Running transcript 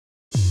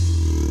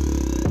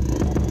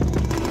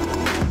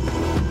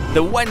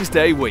The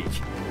Wednesday Week,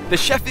 the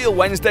Sheffield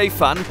Wednesday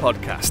Fan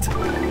Podcast.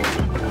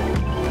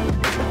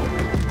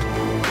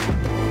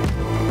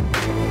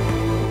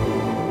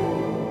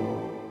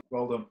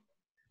 Well done.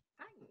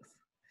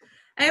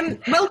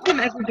 Thanks.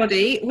 Welcome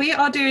everybody. We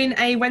are doing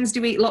a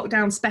Wednesday week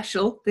lockdown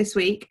special this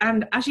week,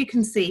 and as you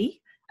can see,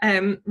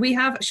 we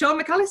have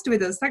Sean McAllister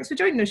with us. Thanks for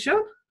joining us,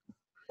 Sean.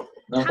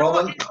 No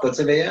problem. Good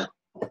to be here.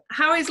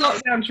 How is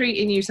lockdown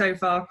treating you so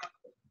far?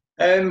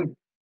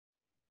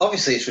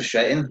 Obviously, it's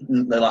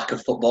frustrating, the lack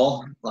of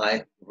football.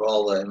 Like, we're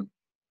all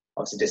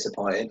obviously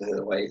disappointed with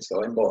the way it's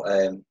going, but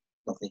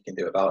nothing you can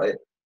do about it.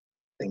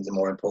 Things are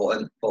more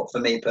important. But for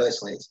me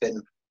personally, it's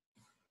been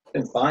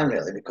fine,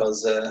 really,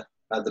 because I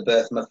had the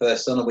birth of my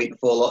first son a week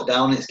before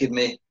lockdown. It's given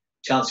me a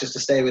chance just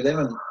to stay with him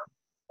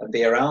and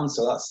be around.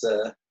 So that's,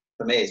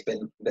 for me, it's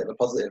been a bit of a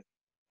positive.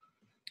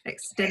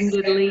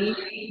 Extended leave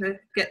to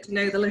get to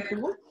know the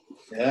little one.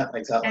 Yeah,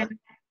 exactly.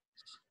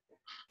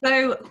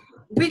 So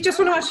we just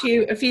want to ask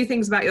you a few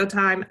things about your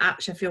time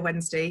at Sheffield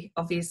Wednesday,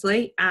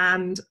 obviously,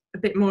 and a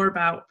bit more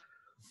about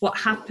what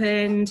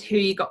happened, who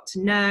you got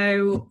to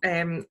know.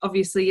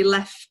 Obviously, you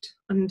left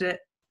under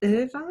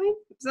Irvine,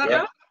 is that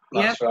right?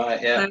 That's right,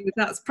 yeah. So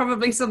that's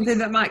probably something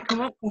that might come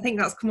up. I think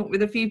that's come up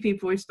with a few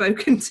people we've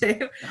spoken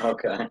to.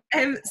 Okay.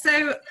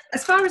 So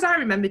as far as I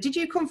remember, did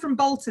you come from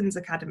Bolton's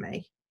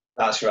academy?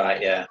 That's right,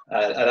 yeah.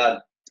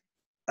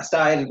 I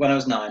started when I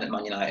was 9 at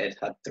Man United,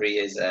 had 3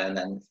 years there and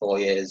then 4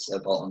 years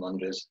at Bolton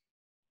Wanderers.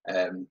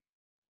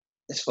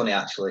 It's funny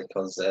actually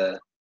because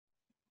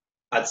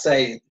I'd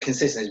say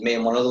consistently me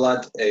and one other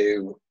lad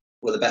who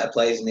were the better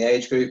players in the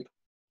age group,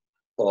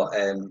 but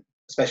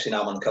especially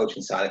now I'm on the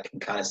coaching side, I can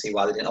kind of see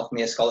why they didn't offer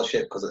me a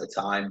scholarship, because at the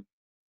time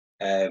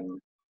it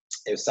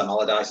was Sam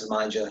Allardyce as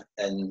manager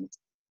and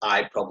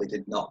I probably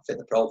did not fit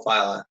the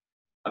profile.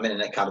 I'm in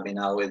an academy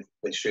now with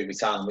Shrewsbury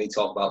Town, and we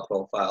talk about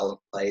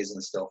profile players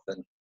and stuff,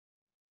 and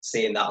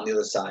seeing that on the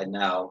other side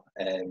now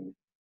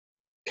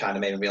kind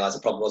of made me realise I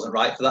probably wasn't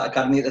right for that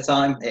academy at the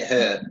time. It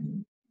hurt,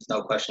 there's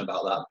no question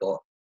about that. But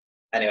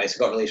anyway, so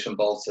I got released from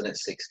Bolton at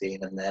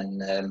 16, and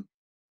then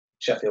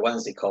Sheffield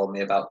Wednesday called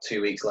me about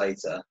 2 weeks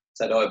later,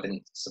 said, "Oh, I've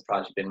been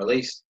surprised you've been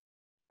released,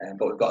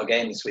 but we've got a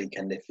game this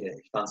weekend if you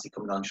fancy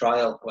coming on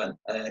trial." I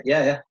went,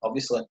 yeah,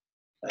 obviously.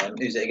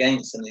 Who's it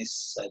against? And he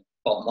said,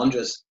 Bolton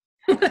Wanderers.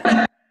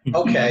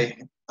 Okay,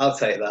 I'll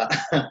take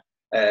that.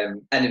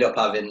 Ended up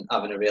having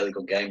a really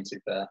good game, to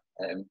be fair.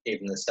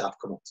 Even the staff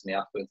come up to me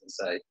afterwards and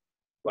say,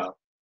 well,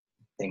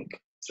 I think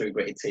through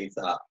gritty teeth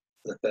that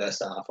for the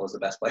first half I was the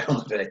best player on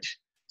the pitch.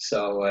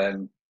 So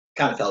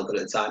kind of felt good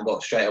at the time,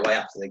 but straight away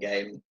after the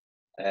game,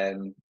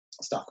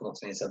 staff come up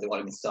to me and said they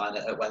wanted me to sign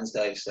it at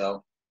Wednesday,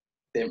 so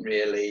didn't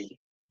really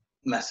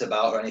mess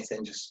about or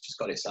anything, just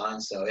got it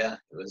signed. So yeah,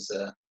 it was...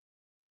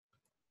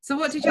 So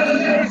what did you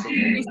have to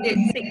do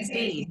at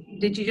 16?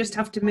 Did you just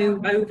have to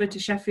move over to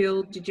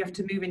Sheffield? Did you have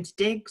to move into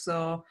digs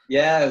or?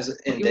 Yeah, I was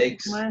in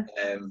digs.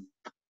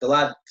 The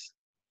lad,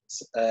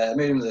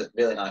 moved with a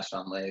really nice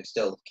family who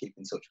still keep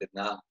in touch with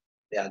now.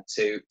 They had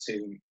two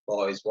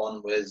boys.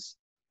 One was,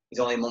 he's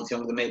only a month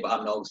younger than me, but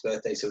I'm August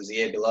birthday, so it was a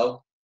year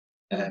below.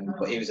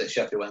 But he was at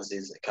Sheffield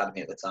Wednesday's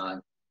academy at the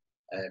time.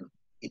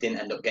 He didn't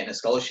end up getting a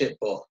scholarship,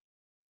 but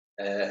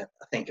I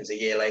think it was a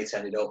year later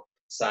ended up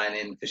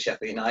signing for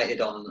Sheffield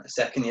United on a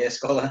second-year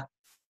scholar.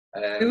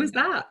 Who was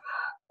that?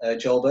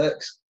 Joel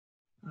Burks.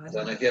 I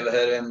don't know if you ever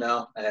heard of him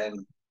now.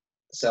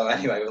 So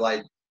anyway, we're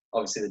like,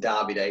 obviously the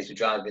derby days, we're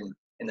driving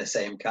in the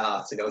same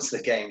car to go to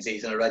the games.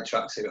 He's in a red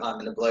tracksuit,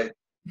 I'm in a blue,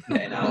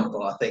 getting out.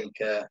 But I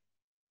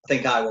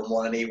think I won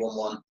one and he won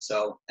one,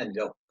 so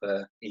ended up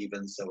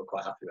even. So we're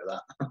quite happy with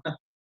that.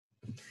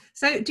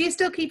 So do you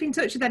still keep in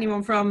touch with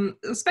anyone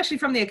especially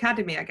from the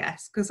academy, I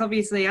guess? Because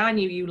obviously I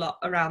knew you lot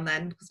around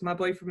then because my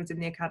boyfriend was in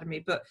the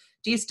academy. But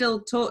do you still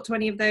talk to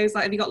any of those?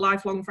 Like, have you got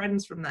lifelong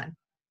friends from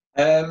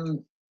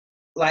then?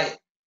 Like,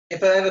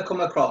 if I ever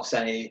come across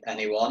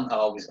anyone, I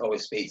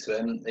always speak to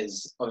them.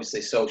 There's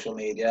obviously social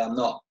media. I'm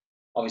not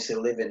obviously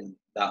living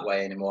that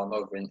way anymore. I'm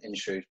over in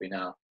Shrewsbury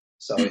now,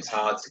 so it's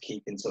hard to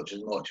keep in touch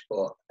as much.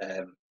 But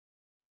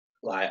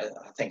like,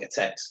 I think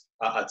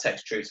I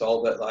text Drew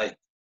Talbot like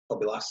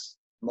probably last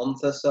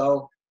month or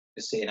so,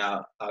 just seeing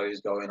how he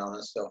was going on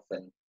and stuff.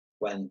 And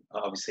when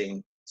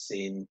obviously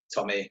seeing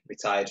Tommy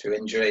retired through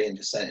injury, and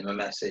just sent him a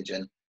message,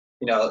 and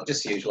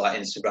just usual like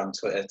Instagram,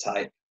 Twitter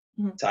type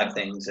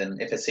things.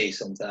 And if I see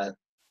something, I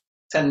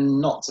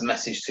tend not to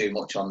message too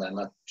much on them.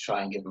 I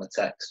try and give them a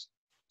text,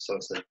 so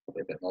it's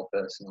probably a bit more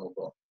personal.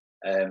 But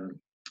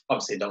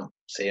obviously don't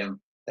see them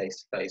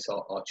face to face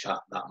or chat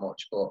that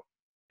much. But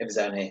if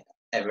there's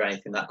ever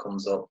anything that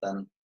comes up,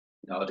 then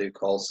I do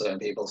call certain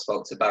people.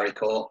 Spoke to Barry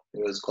Court,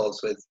 who I was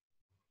close with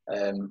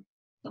on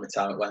the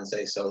time at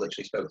Wednesday, so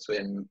literally spoke to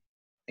him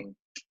I think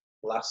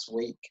last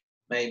week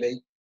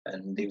maybe,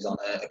 and he was on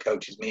a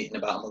coach's meeting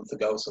about a month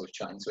ago, so I was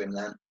chatting to him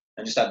then,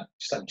 and just had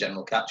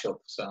general catch up.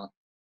 So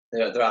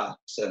there are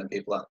certain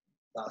people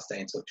that I stay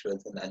in touch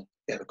with, and then if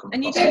you ever come.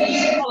 And you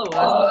don't follow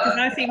us, because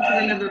I seem to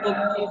remember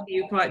bumping into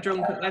you quite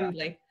drunk at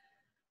Wembley.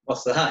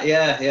 What's that?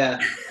 Yeah.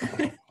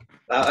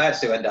 I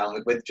actually went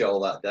down with Joel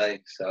that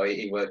day. So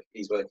he's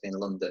working in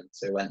London,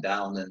 so we went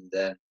down and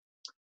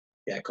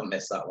couldn't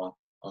miss that one.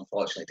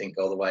 Unfortunately, it didn't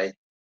go the way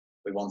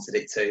we wanted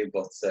it to,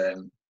 but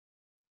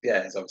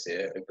it's obviously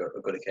a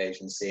good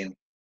occasion, seeing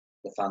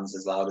the fans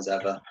as loud as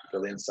ever.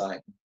 Brilliant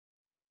sight.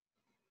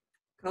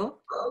 Cool.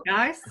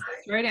 Guys,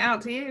 throwing it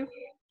out to you.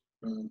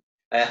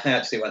 I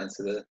actually went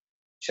into the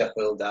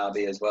Sheffield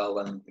derby as well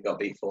when we got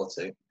beat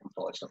 4-2,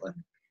 unfortunately.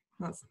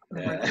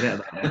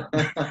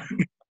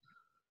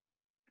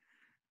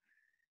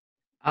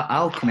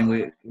 I'll come in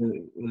with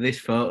this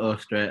photo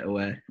straight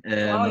away.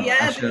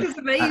 This is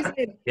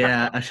amazing.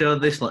 I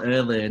showed this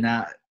earlier, and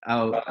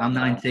I'm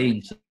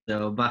 19,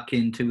 so back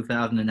in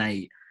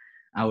 2008,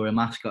 I were a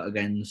mascot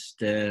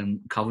against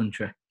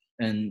Coventry,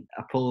 and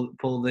I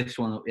pulled this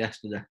one up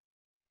yesterday.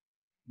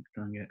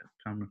 Try and get a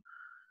camera.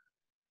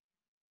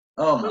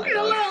 Oh my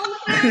God!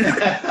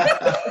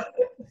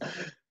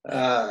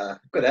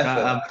 Good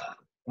effort.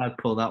 I'd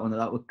pull that one.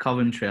 That was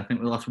Coventry. I think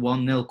we lost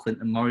 1-0.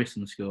 Clinton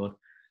Morrison scored.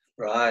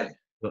 Right.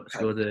 But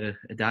scored a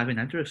diving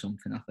header or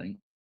something, I think.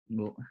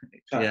 But,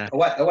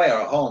 Away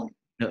or at home?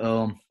 At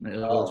home, at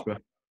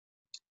Hillsborough.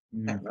 I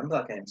can't remember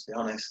that game, to be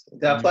honest.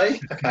 Did I play?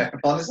 I can't,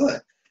 honestly.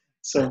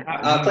 So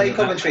I played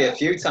Coventry a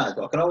few times,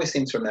 but I can always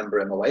seem to remember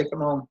him away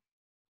from home.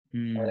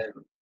 I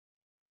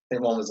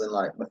think one was in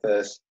like my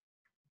first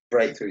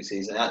breakthrough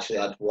season. I actually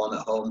had one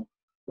at home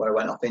where I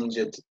went off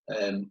injured.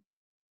 It's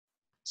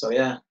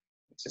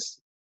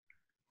just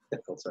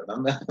difficult to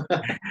remember.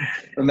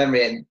 Remember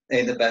it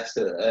ain't the best.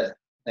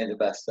 Ain't the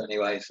best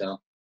anyway. So.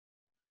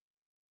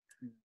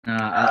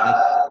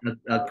 I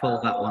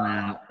pulled that one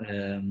out.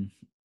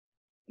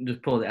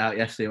 Just pulled it out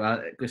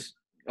yesterday because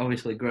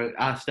obviously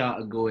I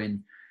started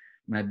going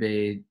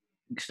regular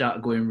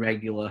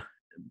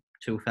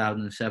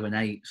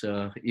 2007-8.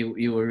 So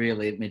you were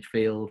really at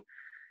midfield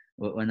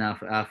when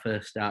I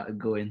first started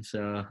going.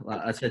 So like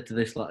I said to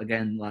this lot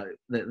again, like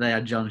they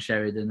had John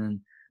Sheridan,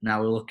 and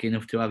now we're lucky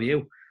enough to have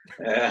you.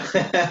 Yeah.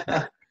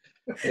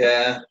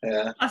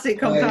 That's it.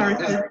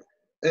 Comparison.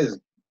 It was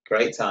a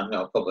great time.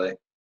 No, probably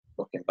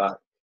looking back.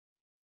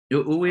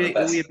 Who were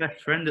your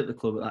best friend at the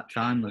club at that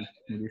time? Then,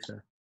 would you say?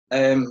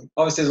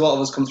 Obviously, there's a lot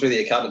of us come through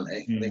the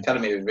academy. The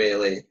academy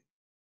really.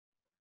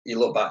 You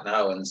look back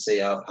now and see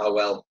how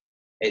well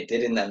it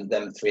did in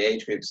them 3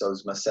 age groups. So it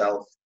was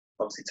myself,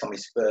 obviously Tommy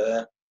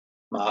Spur,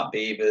 Mark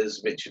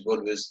Beavers, Richard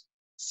Wood was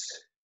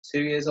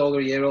 2 years older,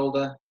 a year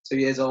older, 2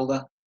 years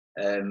older.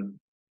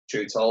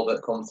 Drew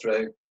Talbot come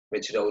through,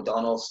 Richard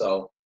O'Donnell.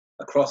 So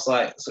across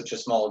like such a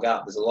small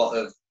gap, there's a lot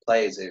of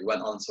players who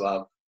went on to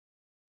have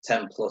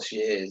 10 plus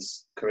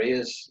years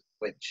careers,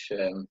 which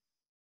to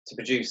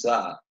produce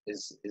that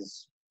is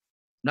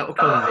that was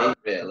probably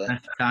really the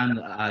best time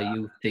that our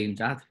youth teams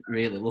had.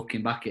 Really,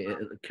 looking back at it,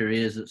 at the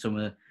careers that some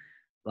of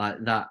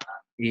like that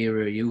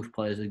era youth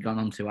players have gone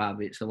on to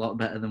have, it's a lot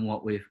better than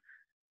what we've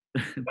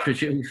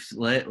produced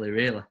lately.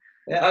 Really.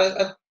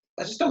 Yeah,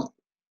 I just don't.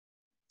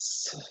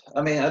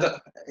 I mean, I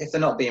don't. If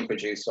they're not being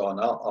produced or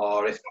not,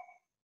 or if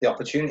the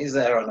opportunity's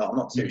there or not, I'm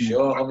not too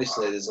sure.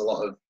 Obviously, there's a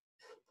lot of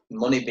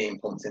money being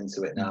pumped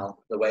into it now.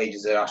 The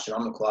wages are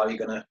astronomical. How are you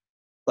going to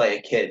play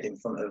a kid in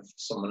front of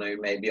someone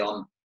who may be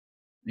on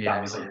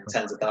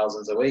tens of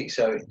thousands a week?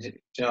 So do you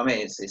know what I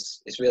mean?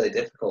 It's really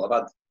difficult.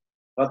 I've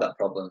had that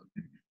problem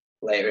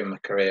later in my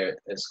career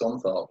at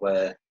Scunthorpe,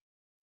 where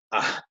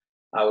I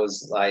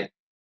was like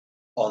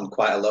on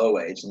quite a low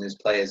wage, and there's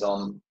players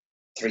on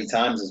 3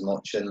 times as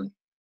much, and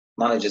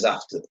managers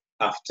have to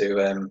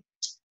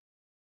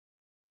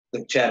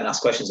the chairman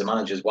asks questions of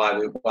managers why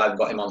we've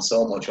got him on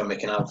so much when we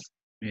can have.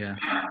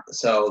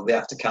 So they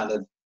have to kind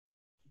of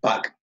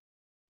back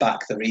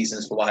the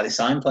reasons for why they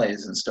sign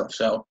players and stuff.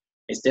 So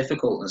it's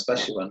difficult, and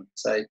especially when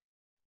say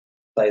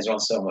players are on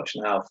so much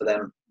now. For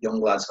them young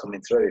lads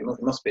coming through, it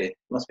must be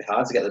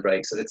hard to get the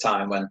breaks. At the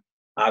time when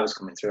I was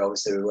coming through,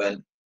 obviously we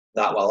weren't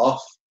that well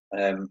off.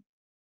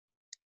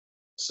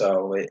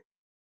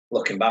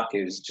 Looking back,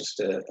 it was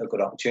just a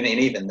good opportunity,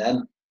 and even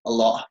then, a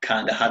lot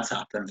kind of had to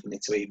happen for me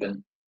to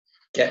even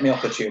get my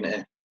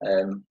opportunity.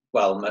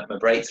 My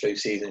breakthrough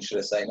season, should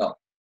I say, not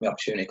my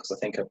opportunity, because I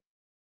think I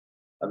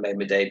made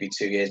my debut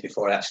 2 years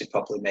before I actually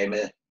properly made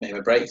my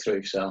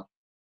breakthrough. So,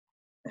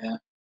 yeah,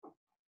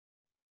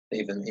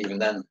 even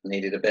then, I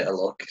needed a bit of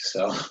luck.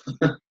 So,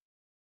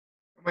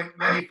 when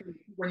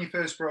you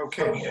first broke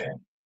in,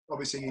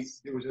 obviously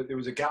there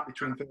was a gap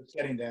between first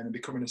getting there and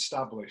becoming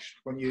established.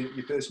 When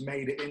you first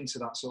made it into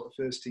that sort of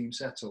first team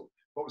setup,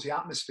 what was the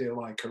atmosphere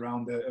like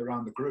around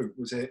the group?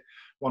 Was it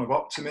one of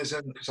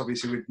optimism? Because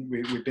obviously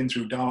we've been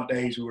through dark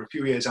days. We were a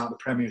few years out of the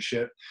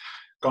Premiership,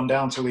 gone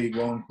down to League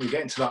One. We were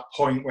getting to that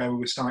point where we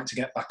were starting to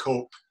get back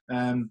up.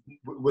 Did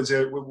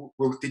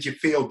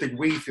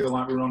we feel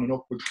like we were on an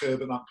upward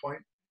curve at that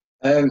point?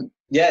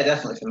 Yeah,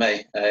 definitely for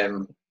me.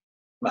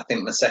 I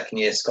think my second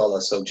year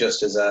scholar, so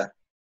just as I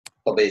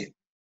probably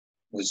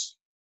was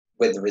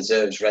with the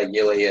reserves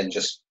regularly and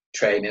just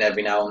training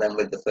every now and then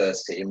with the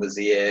first team, was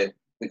the year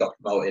we got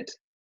promoted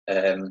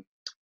in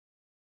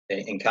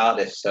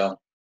Cardiff. So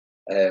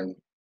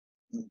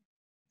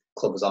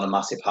club was on a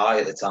massive high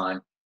at the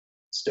time.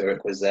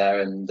 Sturrock was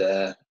there, and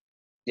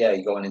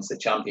you're going into the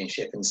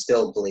Championship and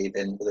still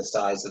believing with the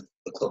size of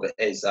the club it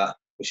is that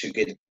we should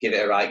give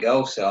it a right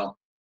go. So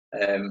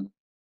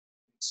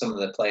some of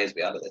the players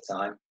we had at the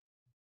time,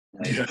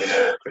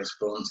 Chris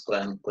Brunt's,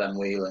 Glenn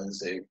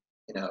Whelans, who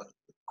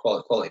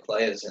quality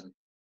players, and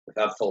we've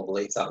had full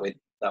belief that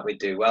we'd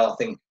do well. I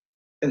think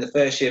the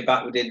first year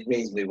back we did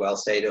reasonably well,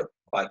 stayed up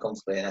quite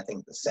comfortably, and I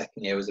think the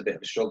second year was a bit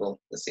of a struggle,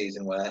 the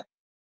season where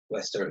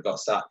Sturrock got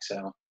sacked.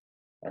 So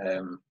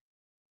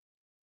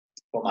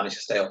but managed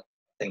to stay up.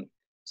 I think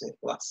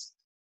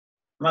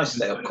managed to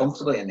stay up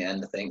comfortably in the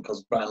end. I think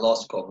because Brian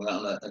Lawson went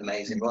on an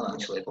amazing run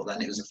actually, but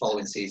then it was the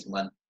following season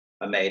when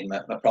I made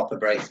my proper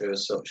breakthrough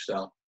as such.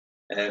 So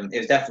it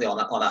was definitely on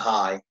a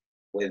high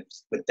with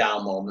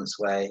down moments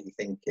where you're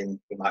thinking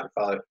we might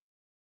be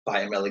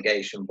fighting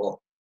relegation, but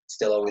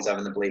still always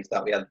having the belief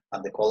that we had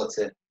the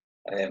quality.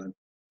 I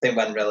think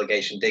when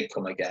relegation did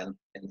come again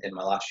in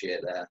my last year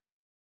there,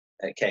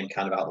 it came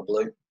kind of out of the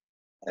blue.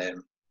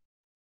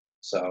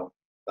 So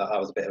that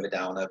was a bit of a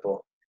downer, but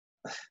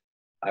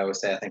I always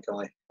say I think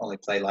I only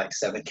played like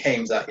 7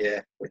 games that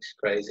year, which is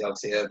crazy.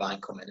 Obviously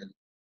Irvine coming and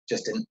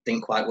just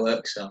didn't quite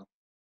work. So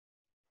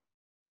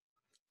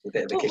a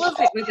bit of a what kick. was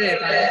it with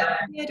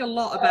Irvine? We heard a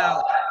lot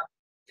about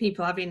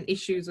people having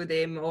issues with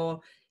him, or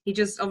he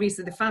just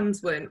obviously the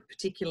fans weren't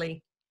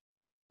particularly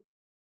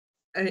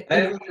in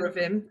favour of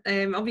him.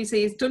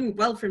 Obviously he's done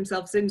well for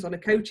himself since on a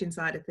coaching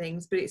side of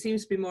things, but it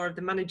seems to be more of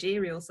the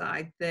managerial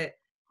side that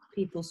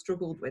people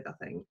struggled with, I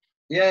think.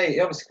 Yeah, he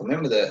obviously come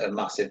in with a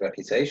massive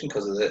reputation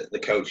because of the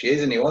coach he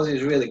is, and he was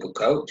a really good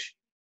coach.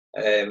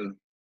 I'm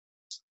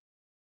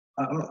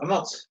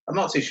not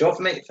too sure.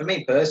 For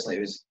me personally,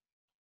 it was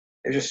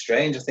just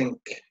strange. I think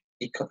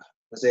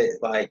was it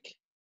like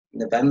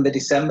November,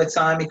 December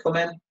time he come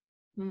in.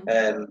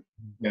 And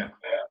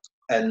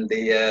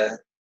the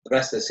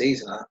rest of the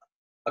season, I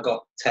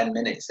got 10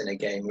 minutes in a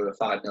game. We were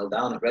 5-0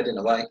 down at Reading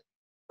away.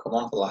 Come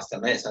on for the last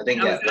 10 minutes. I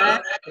didn't get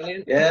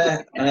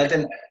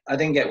and I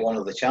didn't get one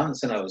other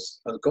chance, and I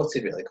was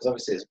gutted really because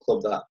obviously it's a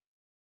club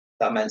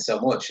that meant so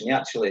much. And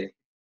actually,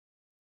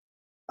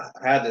 I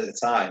had at the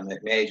time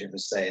that my agent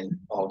was saying,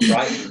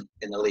 Brighton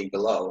in the league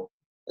below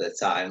at the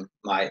time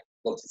might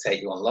look to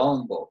take you on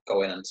loan, but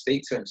go in and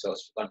speak to him. So I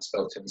went and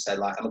spoke to him and said,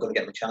 like, I'm going to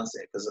get my chance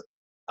here because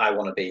I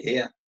want to be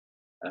here.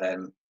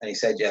 And he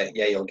said, yeah,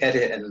 you'll get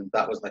it. And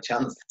that was my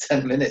chance for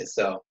 10 minutes.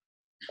 So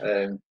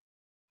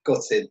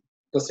gutted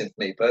for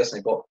me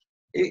personally. But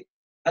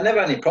I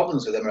never had any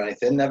problems with him or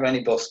anything, never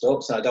any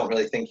bust-ups. And I don't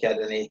really think he had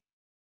any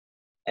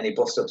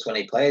bust-ups when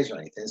he plays or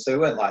anything. So he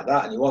went like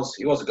that. And he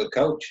was a good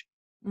coach.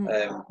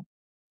 I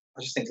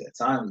just think at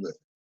the time that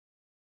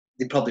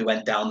they probably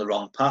went down the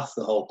wrong path,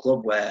 the whole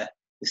club, where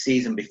the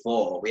season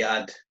before we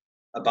had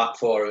a back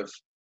four of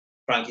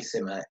Frankie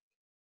Simek,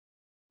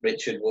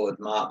 Richard Wood,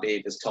 Mark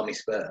Beavers, Tommy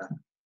Spur,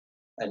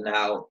 and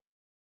now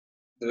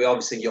they were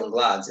obviously young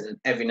lads, and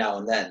every now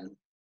and then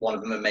one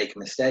of them would make a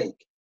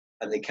mistake,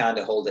 and they kind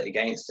of hold it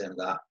against them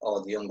that,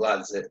 the young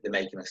lads, they're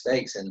making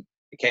mistakes. And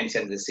it came to the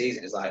end of the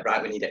season, it's like,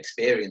 right, we need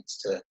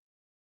experience to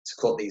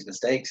cut these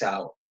mistakes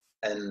out.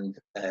 And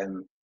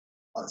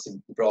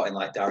obviously brought in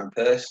like Darren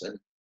Pearce, and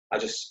I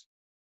just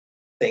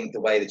think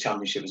the way the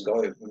Championship was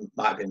going, it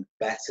might have been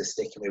better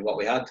sticking with what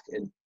we had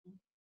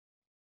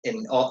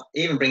or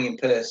even bringing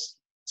Pearce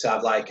to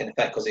have like an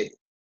effect because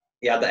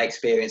he had that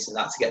experience and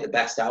that to get the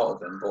best out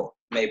of him, but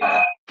maybe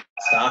not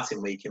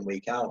starting week in,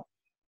 week out.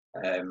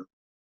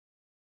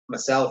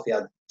 Myself, he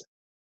had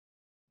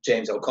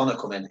James O'Connor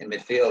come in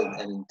midfield,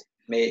 and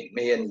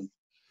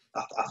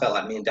I felt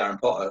like me and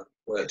Darren Potter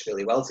worked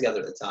really well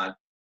together at the time.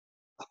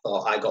 I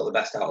thought I got the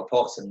best out of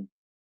Potts, and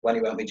when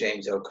he went with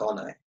James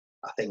O'Connor,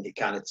 I think it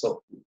kind of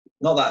took,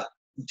 not that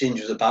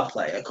Ginger was a bad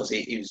player because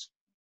he was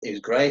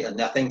great,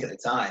 and I think at the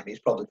time he's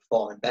probably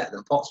performing better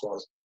than Potts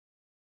was,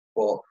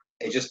 but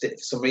it just for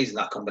some reason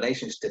that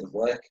combination just didn't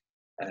work.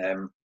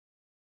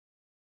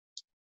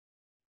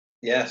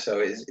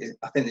 So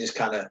I think they just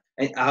kind of,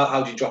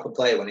 how do you drop a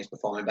player when he's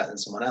performing better than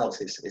someone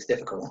else? It's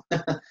difficult.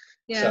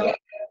 So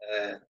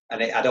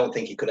I don't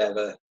think he could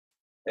ever.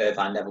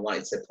 Irvine never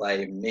wanted to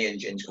play me and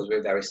Ginge because we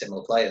were very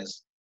similar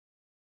players.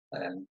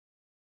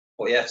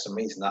 But yeah, for some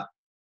reason that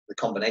the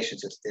combination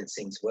just didn't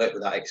seem to work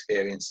with that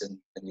experience and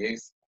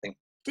youth, I think.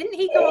 Didn't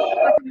he go off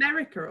to like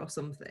America or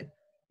something?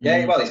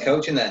 Yeah, well, he's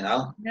coaching there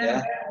now.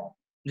 Yeah.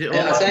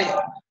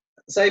 I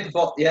say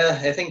before. Yeah,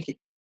 I think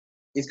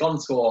he's gone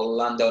to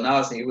Orlando now.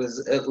 I think he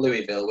was at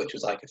Louisville, which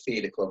was like a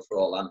feeder club for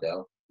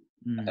Orlando.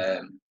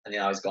 And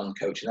now he's gone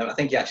coaching them. I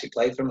think he actually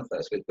played for him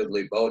first with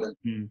Luke Bowden.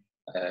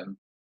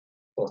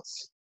 But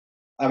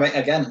I mean,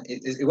 again,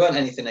 it weren't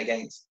anything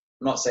against.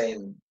 I'm not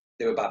saying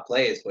they were bad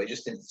players, but it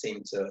just didn't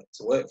seem to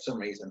work for some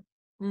reason.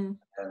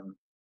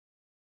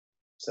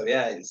 So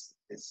yeah, it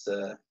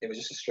was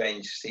just a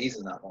strange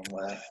season, that one,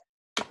 where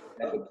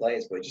they had good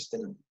players, but it just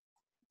didn't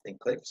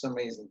click for some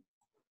reason.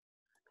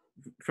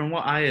 From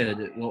what I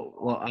heard,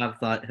 what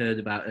I've like heard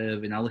about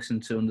Irvine, I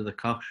listened to Under the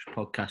Cosh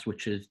podcast,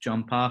 which is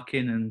John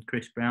Parkin and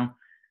Chris Brown,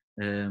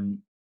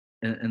 and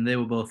they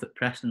were both at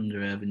Preston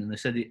under Irvine, and they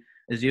said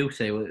as you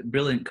say,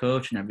 brilliant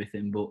coach and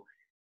everything, but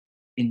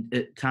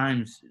at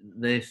times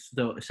they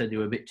sort of said he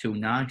were a bit too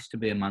nice to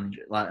be a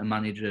manager, like a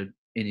manager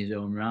in his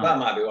own right. That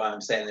might be why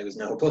I'm saying there was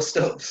no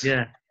bust-ups.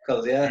 Yeah.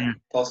 Because,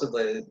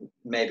 possibly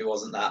maybe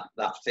wasn't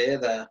that fear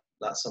there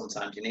that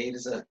sometimes you need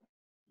as a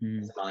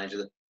manager.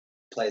 The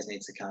players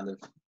need to kind of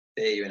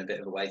fear you in a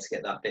bit of a way to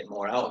get that bit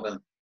more out of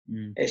them.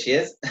 Here she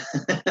is.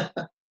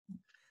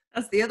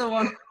 That's the other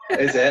one.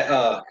 Is it?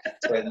 Oh,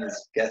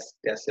 twins. Guess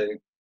who?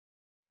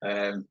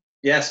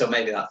 So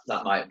maybe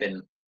that might have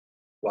been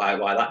why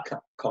that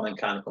comment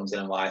kind of comes in,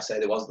 and why I say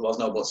there was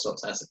no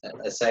bust-ups.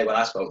 I say when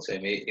I spoke to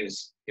him, he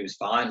was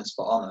fine and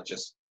spot on.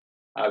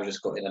 I was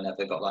just gutted I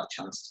never got that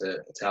chance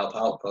to help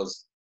out,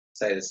 because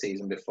say the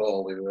season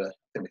before we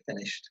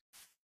finished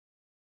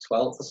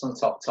 12th or some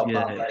top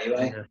half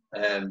anyway.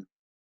 And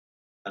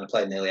I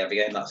played nearly every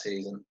game that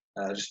season.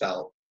 I just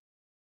felt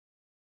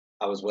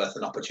I was worth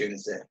an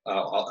opportunity,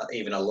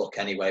 even a look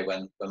anyway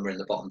when we're in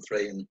the bottom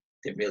three, and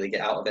didn't really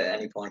get out of it at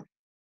any point.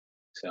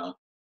 So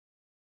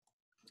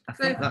I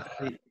think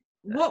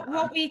what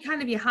were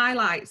kind of your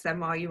highlights then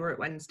while you were at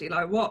Wednesday?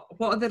 Like what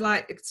are the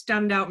like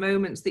standout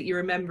moments that you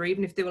remember,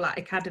 even if they were like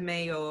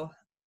academy or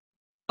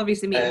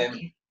obviously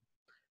meeting,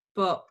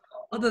 but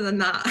other than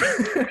that?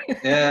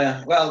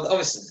 Yeah, well,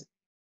 obviously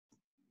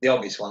the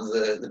obvious ones,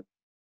 the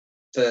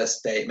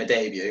first day, my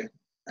debut.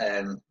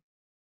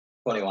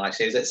 Funny one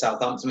actually, it was at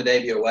Southampton, my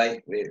debut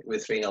away. We were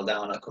 3-0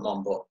 down, I come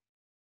on, but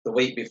the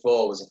week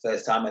before was the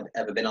first time I'd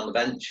ever been on the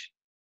bench,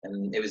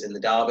 and it was in the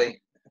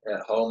derby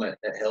at home at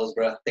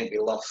Hillsborough. I think we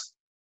lost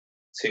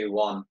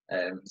 2-1.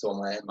 It was one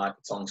where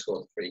Michael Tong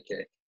scored a free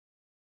kick.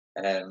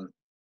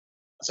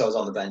 So I was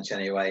on the bench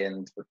anyway,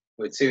 and we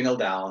were 2-0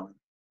 down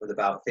with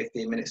about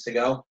 15 minutes to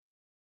go.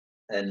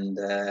 And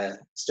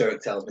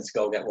Sturrock tells me to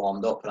go get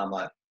warmed up, and I'm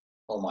like,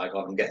 oh my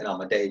God, I'm getting on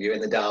my debut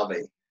in the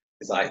derby.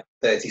 It's like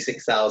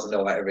 36,000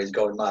 or whatever is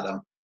going mad. I'm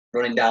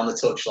running down the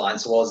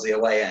touchline towards the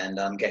away end.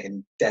 I'm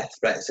getting death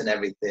threats and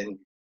everything,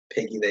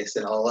 piggy this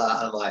and all that.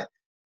 And I'm like,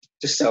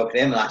 just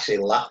soaking in and actually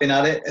laughing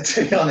at it,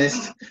 to be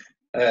honest.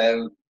 I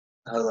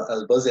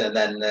was buzzing. And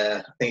then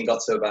I think it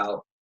got to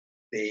about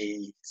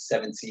the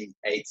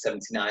 78th,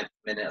 79th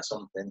minute or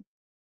something.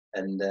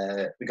 And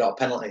we got a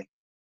penalty.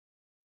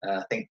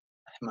 I think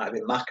it might have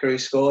been Maka who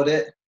scored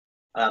it.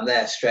 And I'm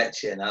there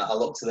stretching. I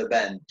look to the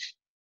bench,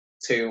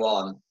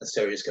 2-1, and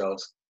Sturrock just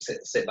goes,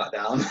 sit back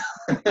down.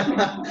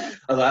 I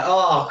was like,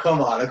 oh,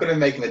 come on. I couldn't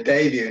make him a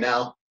debut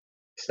now.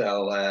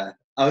 So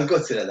I was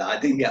gutted at that. I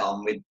didn't get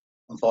on. We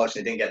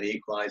unfortunately didn't get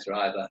the equaliser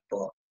either,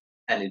 but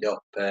ended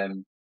up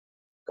going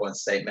to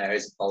St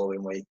Mary's the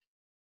following week.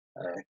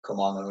 Come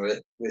on, and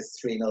we're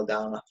 3-0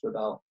 down after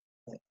about,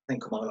 I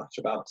think come on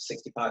after about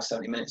 65,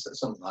 70 minutes or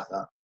something like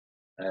that.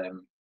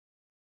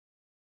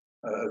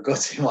 A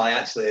gutting one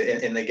actually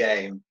in the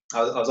game.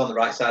 I was on the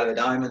right side of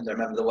the diamond. I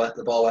remember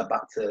the ball went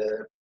back to,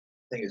 I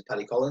think it was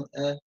Patrick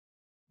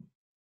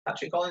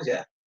Collins,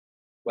 yeah.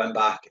 Went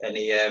back, and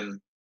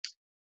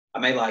I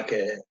made like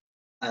an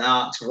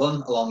arced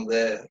run along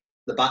the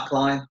back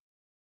line.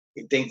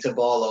 He dinked a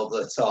ball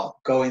over the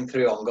top, going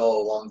through on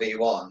goal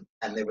 1v1,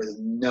 and there was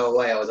no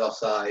way I was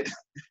offside.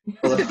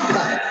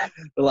 The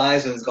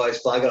linesman's got his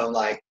flag on. I'm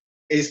like,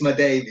 it's my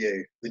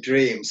debut, the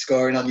dream,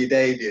 scoring on your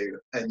debut,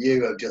 and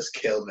you have just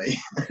killed me.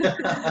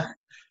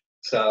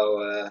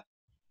 So,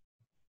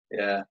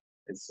 yeah,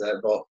 it's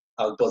but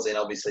I was buzzing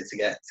obviously to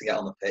get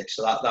on the pitch.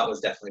 So that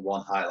was definitely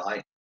one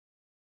highlight.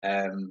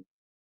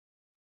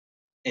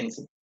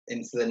 Into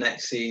the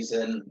next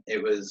season,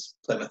 it was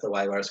Plymouth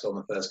away where I scored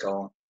my first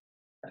goal.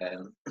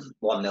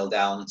 1-0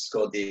 down,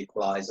 scored the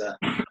equaliser,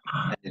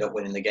 ended up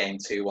winning the game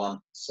 2-1.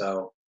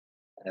 So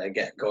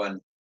get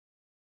going,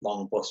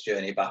 long bus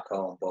journey back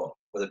home, but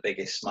with the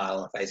biggest smile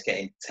on my face,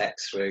 getting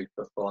texts through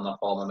for fun off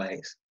all my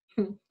mates,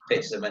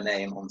 pictures of my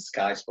name on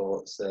Sky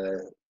Sports,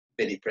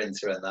 biddy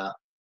printer and that.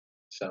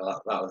 So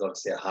that was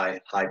obviously a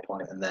high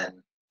point. And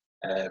then,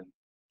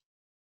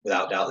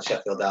 without doubt, the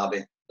Sheffield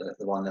derby, the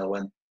 1-0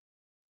 win.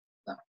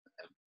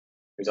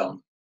 It was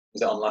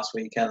on last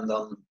weekend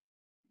on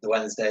the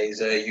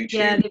Wednesday's YouTube.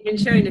 Yeah, they've been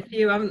showing a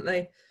few, haven't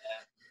they?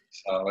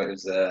 So it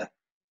was,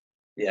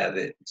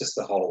 just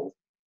the whole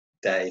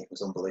day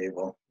was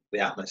unbelievable. The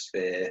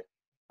atmosphere,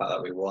 the fact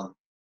that we won,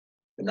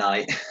 the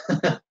night,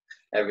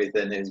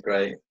 everything, it was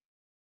great.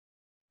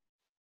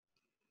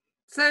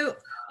 So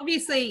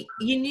obviously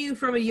you knew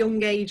from a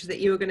young age that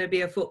you were going to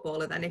be a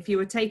footballer then. If you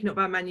were taken up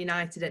by Man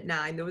United at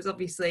 9, there was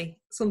obviously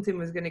something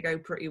was going to go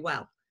pretty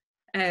well.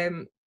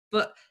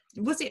 But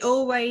was it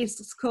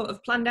always sort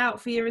of planned out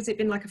for you? Has it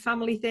been like a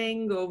family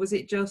thing, or was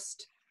it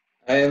just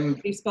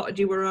you spotted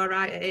you were all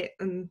right at it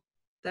and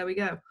there we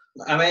go?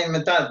 I mean,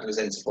 my dad was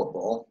into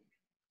football.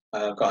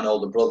 I've got an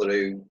older brother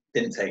who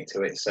didn't take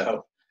to it,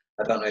 so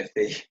I don't know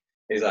if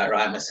he's like,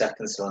 right, my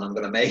second son, I'm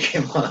going to make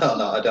him one or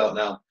not, I don't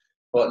know.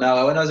 But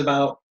no, when I was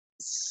about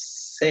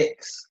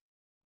 6,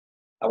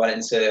 I went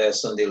into a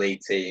Sunday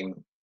League team,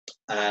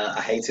 and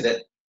I hated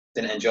it,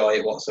 didn't enjoy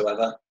it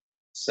whatsoever.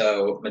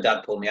 So my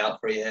dad pulled me out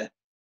for a year.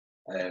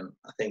 I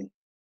think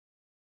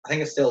I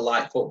think I still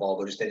like football,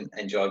 but just didn't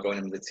enjoy going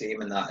in with the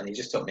team and that. And he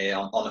just took me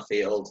on the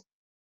field,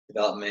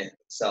 developed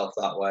myself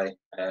that way.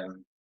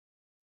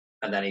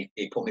 And then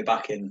he put me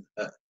back in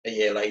a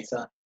year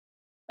later.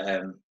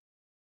 And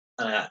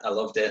I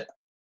loved it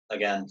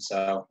again.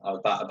 So I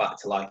was back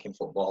to liking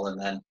football. And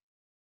then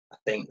I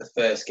think the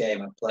first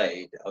game I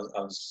played,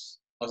 I was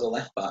a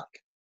left back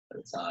at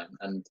the time.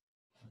 And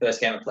the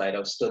first game I played,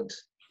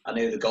 I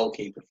knew the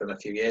goalkeeper from a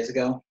few years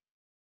ago.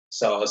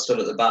 So I was stood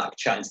at the back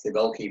chatting to the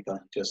goalkeeper,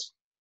 just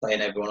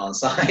playing everyone on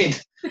side.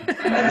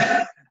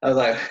 I was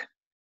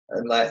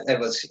like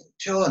everyone's,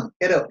 Sean,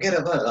 get up,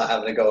 like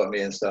having a go at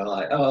me and stuff. I'm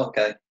like, oh,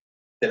 okay.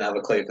 Didn't have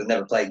a clue because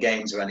never played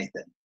games or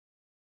anything.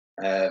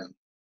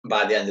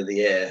 By the end of the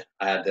year,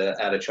 I had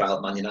a trial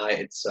at Man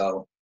United,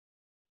 so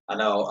I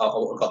know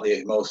I got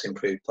the most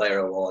improved player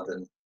award,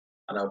 and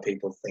I know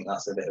people think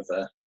that's a bit of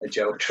a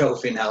joke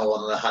trophy now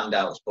on the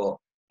handouts, but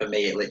for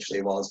me, it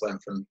literally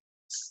went from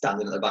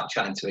standing at the back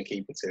chatting to a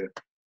keeper to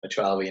a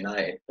trial with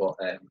United. But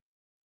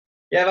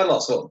yeah, I've had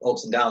lots of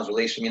ups and downs.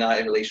 Released from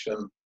United, released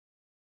from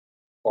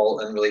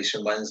Bolton, released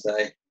from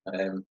Wednesday.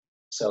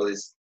 So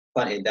there's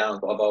plenty of downs,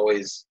 but I've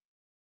always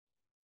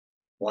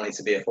wanted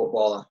to be a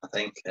footballer, I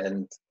think,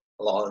 and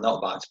a lot of the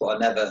knockbacks. But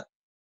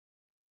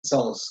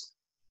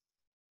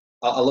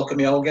I look at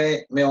my own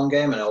game,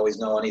 and I always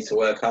know I need to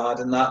work hard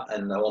in that,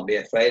 and I won't be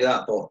afraid of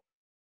that. But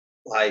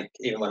like,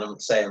 even when I'm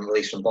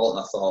released from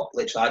Bolton, I thought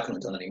literally I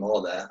couldn't have done any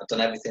more there. I've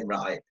done everything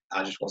right.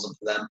 I just wasn't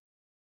for them.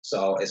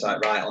 So it's like,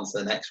 right, on to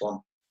the next one.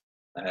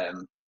 I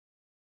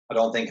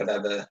don't think I've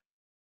ever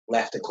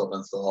left a club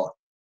and thought,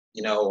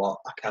 you know what,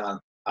 I can't.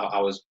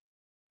 I was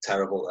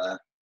terrible there.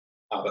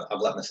 I've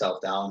let myself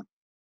down.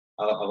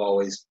 I've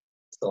always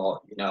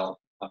thought, you know,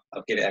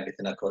 I've given it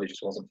everything I could. It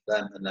just wasn't for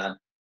them. And then,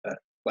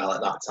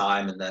 at that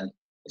time, and then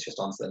it's just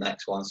on to the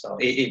next one. So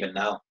even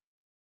now,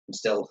 I'm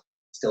still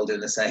doing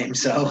the same.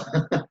 So,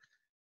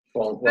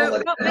 what made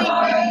you stop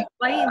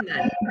playing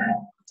then?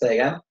 Say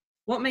again.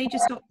 What made you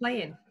stop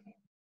playing?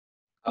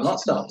 I'm not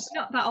stopped.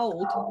 You're not that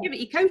old. Yeah, but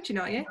you're coaching,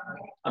 aren't you?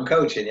 I'm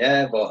coaching,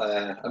 yeah, but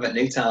I'm at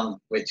Newtown,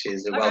 which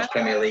is a Welsh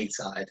Premier League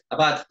side. I've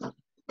had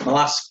my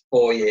last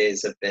 4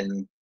 years have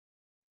been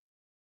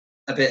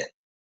a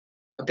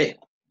bit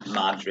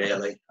mad,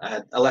 really.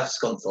 I left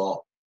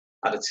Scunthorpe,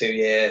 had a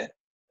 2-year,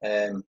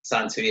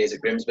 signed 2 years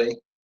at Grimsby.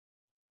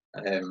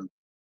 I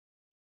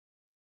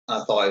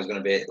thought it was going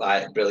to be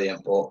like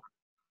brilliant, but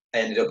I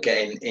ended up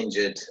getting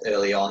injured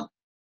early on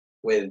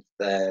with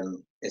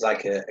it's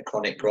like a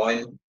chronic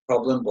groin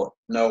problem, but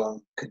no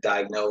one could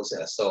diagnose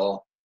it. I saw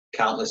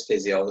countless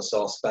physios, I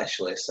saw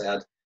specialists. I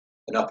had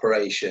an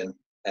operation,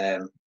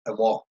 and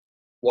what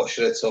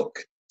should have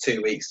took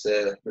 2 weeks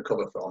to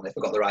recover from, if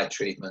I got the right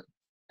treatment,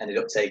 ended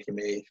up taking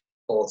me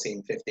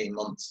 14, 15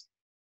 months.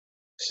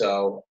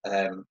 So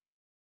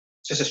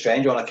it's just a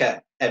strange one. I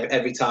kept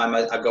every time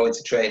I go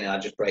into training,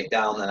 I'd just break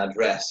down, then I'd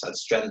rest, I'd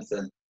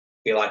strengthen,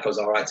 feel like I was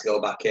all right to go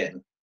back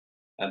in,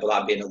 but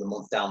that'd be another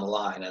month down the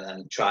line, and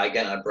then try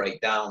again. I'd break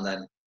down,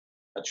 then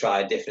I'd try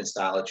a different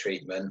style of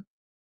treatment,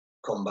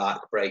 come back,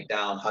 break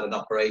down. Had an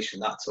operation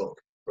that took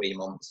 3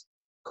 months,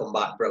 come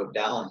back, broke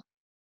down.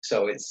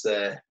 So it's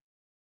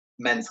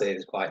mentally it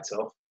was quite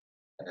tough.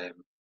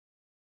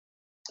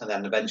 And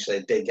then eventually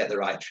I did get the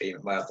right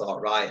treatment where I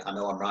thought, right, I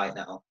know I'm right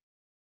now.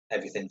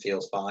 Everything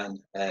feels fine.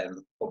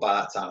 But by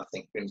that time, I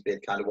think Grimsby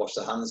had kind of washed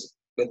their hands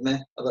with me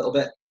a little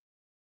bit.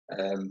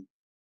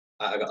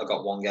 I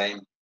got one game,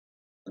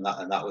 and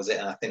that was it.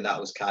 And I think that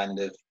was kind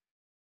of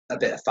a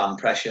bit of fan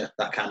pressure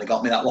that kind of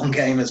got me that one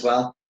game as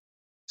well.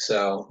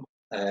 So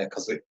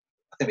because I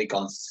think we'd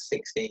gone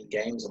 16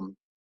 games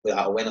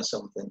without a win or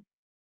something.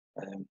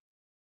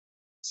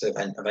 So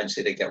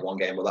eventually did get one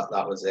game, but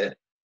that was it.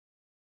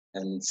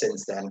 And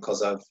since then,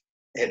 because I've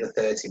hit the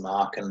 30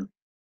 mark, and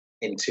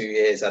in 2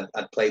 years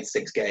I'd played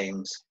 6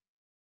 games,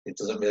 it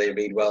doesn't really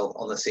read well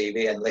on the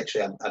CV. And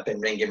literally I've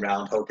been ringing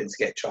around hoping to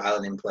get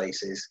trialing in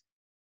places,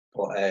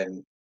 but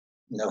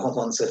no one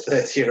wants a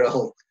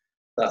 30-year-old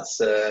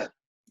that's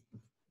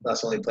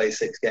only played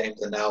 6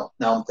 games. And now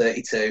I'm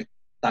 32.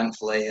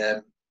 Thankfully,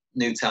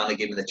 Newtown are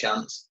giving me the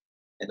chance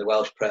in the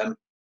Welsh Prem.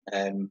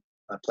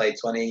 I played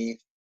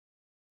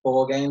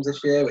 24 games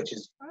this year, which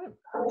is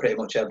pretty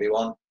much every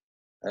one.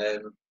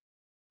 Other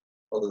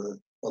than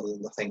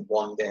I think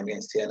one game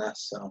against TNS.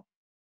 So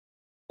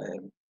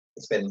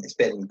it's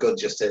been good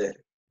just to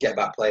get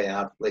back playing. I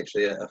had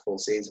literally a full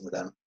season with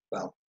them.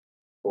 Well,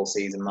 full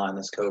season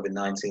minus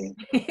COVID-19.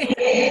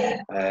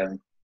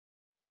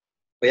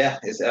 But yeah,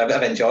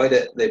 I've enjoyed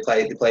it. They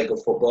play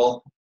good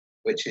football,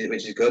 which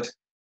is good.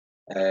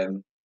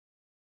 And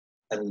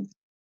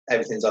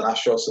everything's on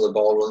Astro, so the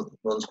ball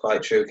runs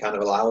quite true, kind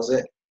of allows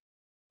it.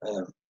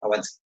 I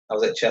was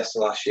at Chester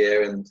last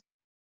year, and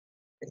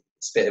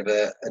it's a bit of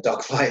a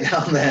dogfight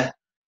down there.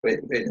 With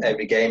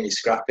every game you're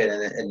scrapping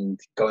and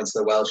going to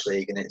the Welsh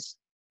League, and it's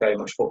very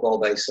much football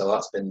based. So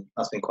that's been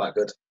quite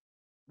good.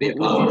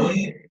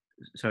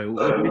 Sorry,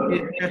 were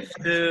you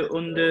Chester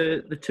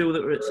under the 2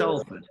 that were at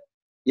Salford?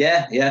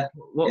 Yeah.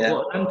 What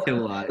are them 2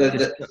 like?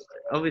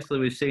 Obviously,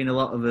 we've seen a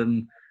lot of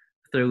them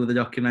through the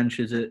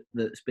documentaries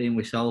that's been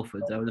with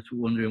Salford, I was just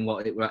wondering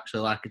what it were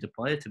actually like as a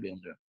player to be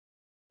under him.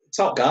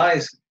 Top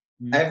guys.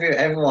 Mm.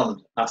 Everyone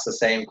asks the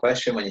same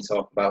question when you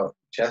talk about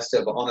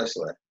Chester, but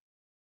honestly,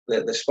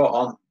 they're spot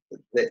on.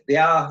 They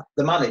are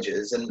the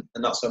managers and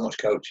not so much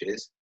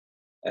coaches.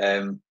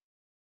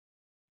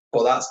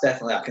 But that's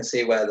definitely, I can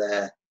see where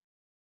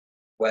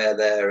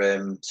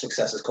their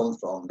success has come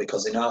from,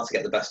 because they know how to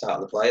get the best out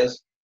of the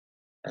players.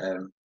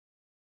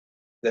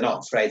 They're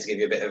not afraid to give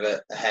you a bit of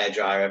a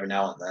hairdryer every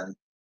now and then.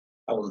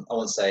 I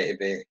wouldn't say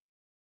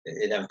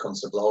it never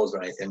comes to blows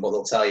or anything, but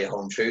they'll tell you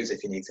home truths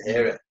if you need to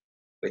hear it,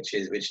 which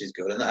is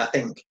good. And I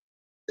think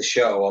the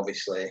show,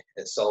 obviously,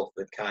 at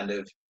Salford kind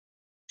of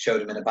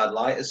showed them in a bad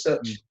light as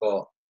such,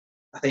 but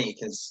I think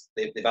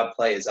they've had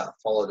players that have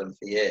followed them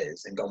for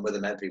years and gone with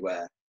them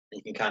everywhere, and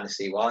you can kind of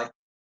see why.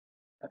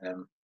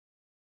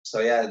 So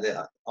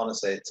yeah,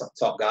 honestly,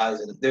 top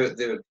guys, and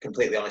they were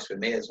completely honest with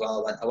me as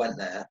well. I went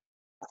there.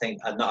 I think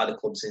I'd not had a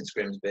club since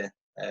Grimsby,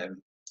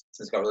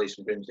 since I got released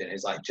from Grimsby. It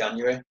was like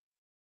January.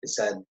 They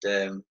said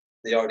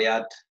they already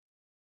had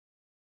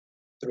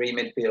 3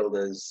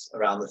 midfielders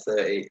around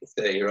the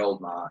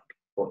 30-year-old mark,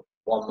 but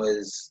one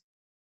was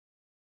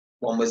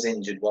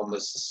injured.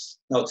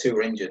 Two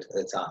were injured at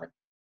the time.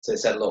 So they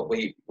said, look,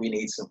 we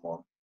need someone,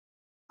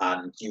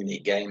 and you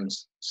need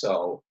games.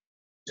 So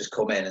just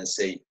come in and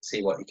see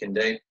what you can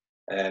do.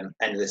 End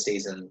of the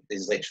season,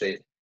 there's literally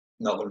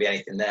not going to be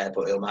anything there,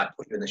 but it might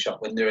put you in the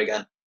shop window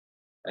again.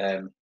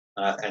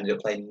 I ended up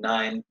playing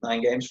nine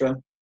games for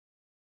him.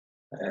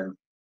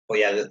 But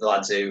yeah, the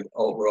lads who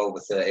were over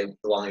 30,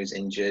 the one who was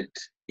injured,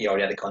 he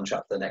already had a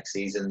contract for the next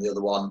season. The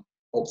other one,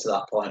 up to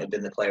that point, had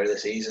been the player of the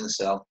season.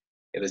 So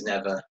it was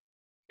never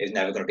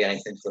going to be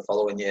anything for the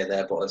following year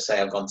there. But as I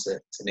say, I've gone to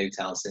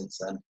Newtown since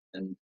then,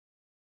 and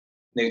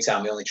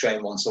Newtown, we only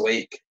train once a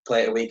week,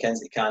 play at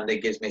weekends. It kind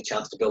of gives me a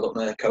chance to build up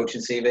my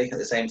coaching CV at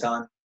the same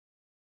time.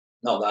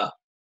 Not that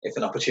if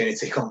an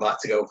opportunity come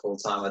back to go full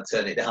time, I'd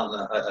turn it down.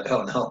 I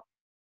don't know,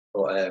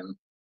 but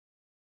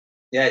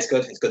yeah, it's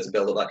good. It's good to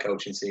build up that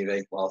coaching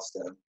CV whilst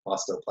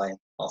still playing,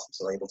 whilst I'm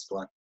still able to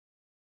play.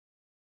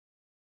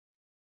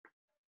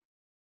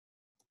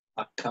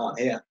 I can't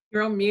hear.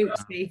 You're on mute,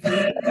 Steve.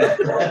 It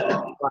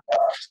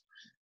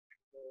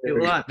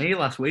was like me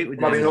last week.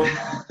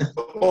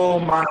 Oh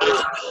man.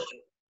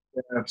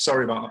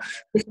 Sorry about that.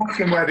 Just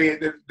asking where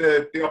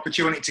the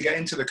opportunity to get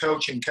into the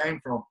coaching came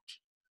from.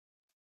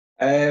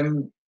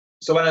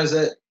 So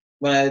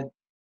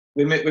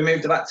we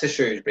moved back to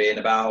Shrewsbury in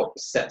about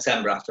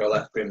September after I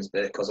left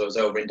Grimsby, because I was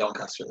over in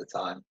Doncaster at the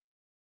time.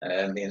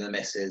 Me and the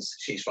missus,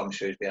 she's from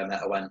Shrewsbury. I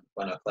met her when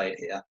I played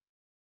here.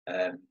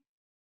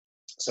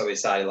 So we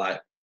decided,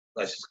 like,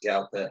 let's just get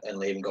up and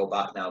leave and go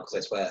back now, because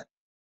that's where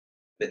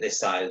this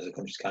side of the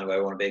country is kind of where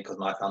I want to be, because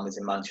my family's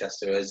in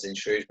Manchester, as in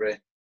Shrewsbury.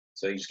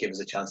 So you just give us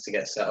a chance to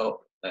get set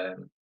up.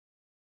 And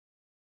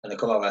I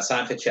come over, I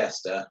signed for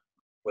Chester,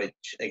 which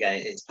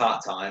again, it's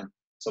part-time.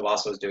 So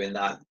whilst I was doing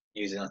that,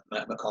 using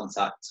my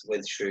contacts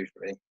with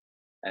Shrewsbury,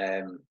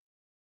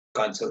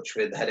 got in touch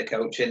with the head of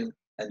coaching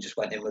and just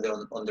went in with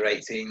the under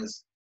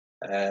 18s,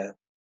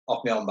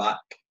 off my own back,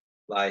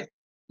 like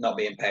not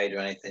being paid or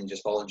anything,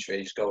 just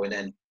voluntary, just going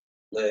in,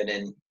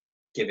 learning,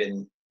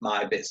 giving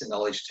my bits of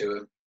knowledge to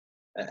them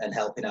and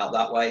helping out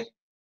that way.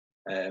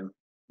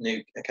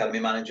 New academy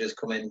managers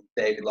come in,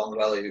 David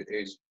Longwell,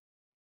 who's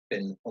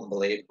been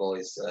unbelievable.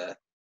 He's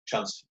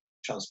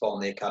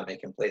transformed the academy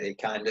completely.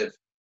 Kind of,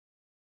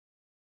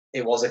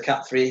 it was a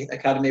Cat 3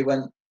 academy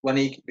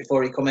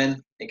before he come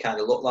in. It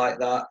kind of looked like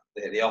that,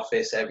 the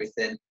office,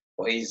 everything.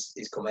 But he's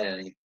come in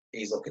and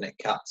he's looking at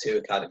Cat 2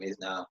 academies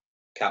now,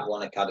 Cat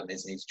 1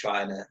 academies, and he's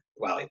trying to.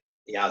 Well,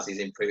 he's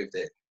improved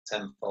it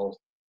tenfold.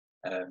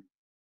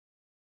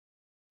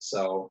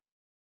 So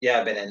yeah,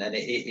 I've been in, and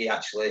he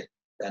actually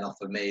then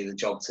offered me the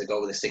job to go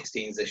with the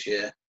 16s this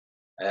year.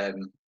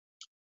 And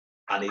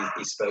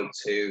he spoke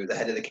to the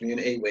head of the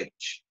community,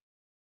 which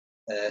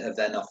have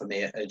then offered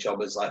me a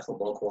job as like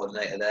football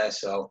coordinator there.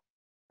 So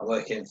I'm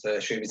working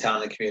for Shrewsbury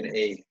Town and the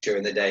community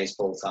during the days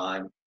full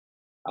time.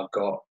 I've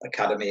got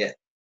academy at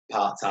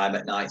part time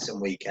at nights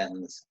and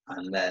weekends,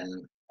 and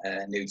then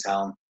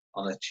Newtown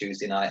on a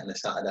Tuesday night and a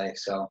Saturday.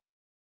 So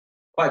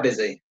quite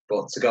busy,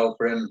 but to go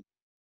from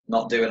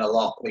not doing a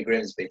lot with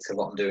Grimsby to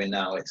what I'm doing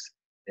now, I'd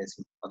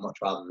much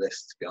rather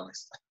this, to be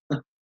honest.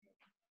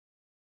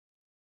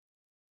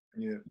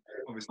 Yeah,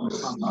 obviously the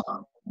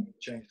plans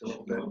changed a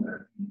little bit in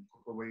a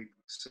couple of weeks.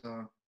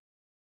 So.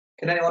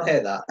 Can anyone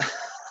hear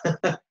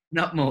that?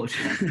 Not much.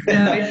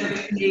 No,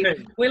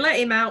 we let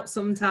him out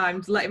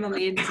sometimes, let him on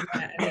the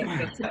internet,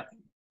 and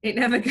it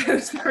never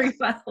goes very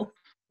well.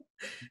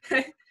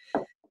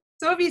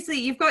 So obviously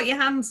you've got your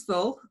hands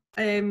full.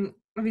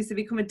 Obviously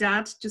become a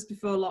dad just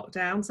before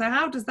lockdown. So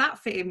how does that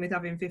fit in with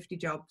having 50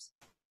 jobs?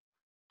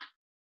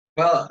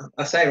 Well,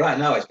 I say right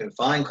now it's been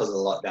fine because of the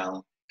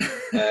lockdown.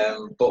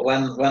 But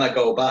when I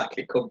go back,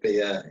 it could be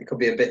a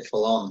bit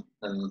full on,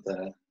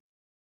 and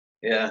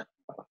yeah,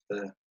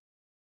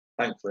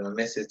 thankfully my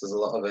missus does a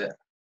lot of it.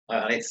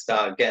 I need to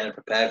start getting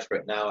prepared for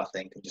it now, I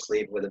think, and just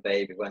leave it with a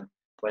baby when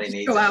when he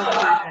needs go it. out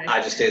every day.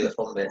 I just do the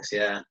fun bits.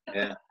 Yeah.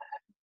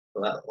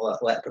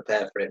 Let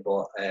prepare for it.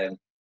 But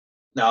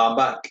no, I'm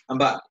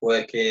back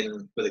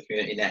working with the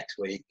community next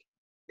week.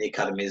 The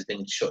academy has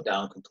been shut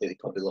down completely,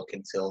 probably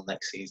looking till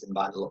next season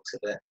by the looks of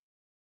it.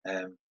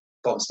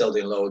 But I'm still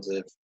doing loads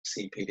of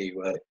CPD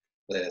work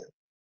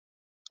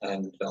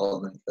and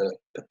development for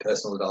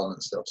personal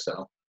development stuff.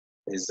 So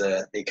is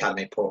the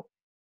academy put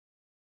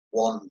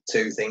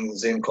 1-2 things,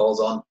 Zoom calls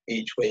on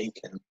each week,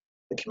 and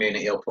the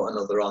community will put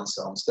another on.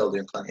 So I'm still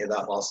doing plenty of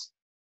that whilst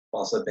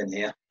I've been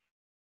here.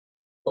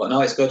 But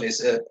no, it's good.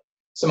 It's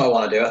something I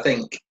want to do. I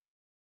think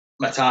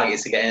my target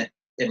is to get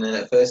in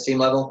at first team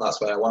level. That's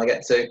where I want to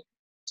get to.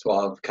 It's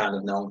what I've kind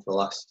of known for the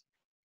last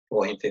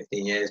 14,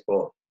 15 years,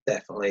 but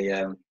definitely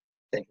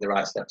taking the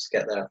right steps to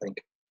get there, I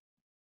think.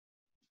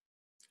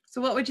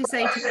 So what would you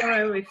say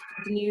tomorrow if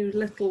the new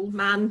little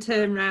man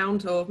turned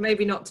round, or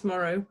maybe not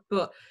tomorrow,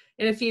 but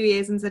in a few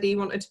years, and said he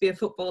wanted to be a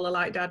footballer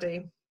like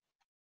Daddy?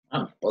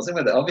 I'm buzzing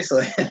with it,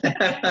 obviously.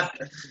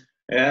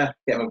 Yeah,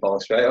 get my ball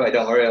straight away.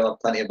 Don't worry, I'll have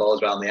plenty of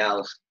balls around the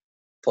house.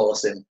 I'll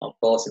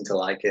force him to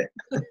like it.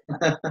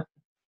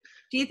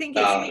 Do you think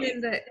it's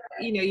something that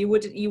are you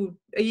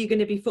going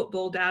to be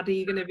football dad? Are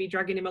you going to be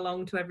dragging him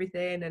along to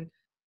everything and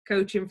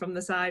coaching from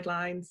the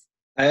sidelines?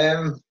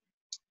 I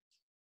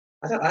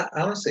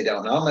honestly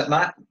don't know.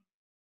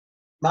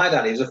 My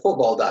dad, he was a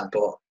football dad,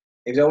 but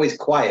he was always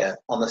quiet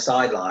on the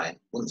sideline,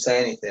 wouldn't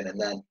say anything, and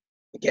then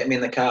he'd get me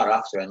in the car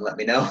after and let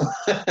me know.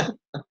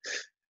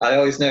 I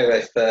always knew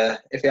if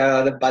he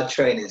had a bad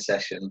training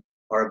session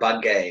or a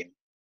bad game,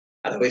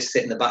 I'd always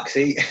sit in the back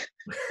seat.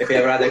 If he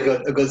ever had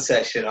a good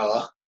session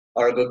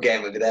or a good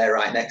game, I'd be there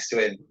right next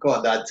to him. Go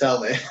on, Dad, tell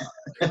me.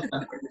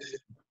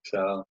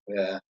 So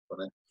yeah,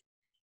 funny.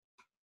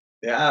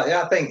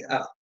 Yeah. I think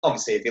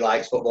obviously if he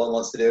likes football and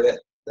wants to do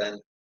it,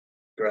 then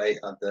great.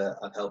 I'd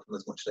help him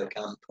as much as I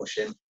can, push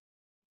him.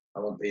 I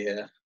won't be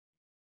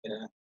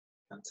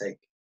can't take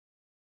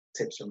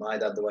tips from my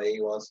dad the way he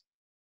was.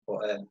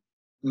 But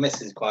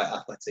Miss is quite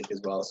athletic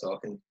as well, so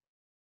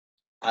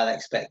I'd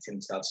expect him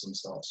to have some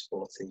sort of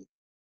sporty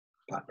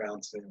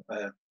background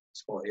to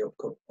sporty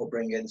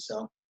upbringing.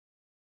 So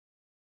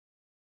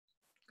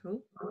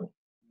Cool.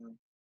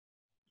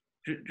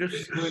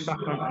 Just going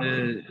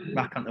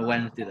back onto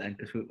Wednesday then,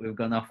 because we've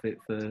gone off it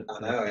for. I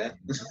know,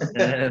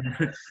 yeah.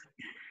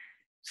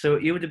 So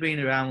you would have been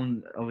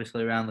around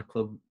the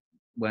club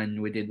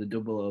when we did the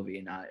double over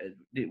United.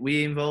 Were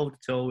you involved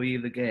at all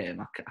with the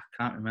game? I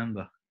can't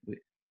remember.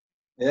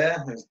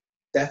 Yeah, it was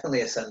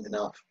definitely a sending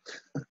off.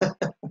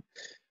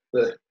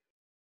 Was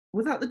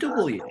that the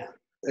double year?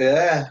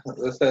 Yeah,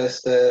 the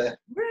first game,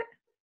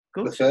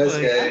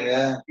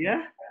 yeah.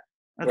 Yeah.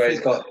 I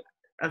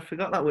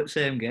forgot that was the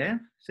same game,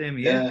 same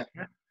year.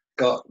 Yeah.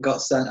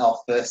 Got sent off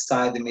for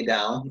siding me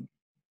down.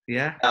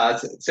 Yeah.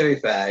 To be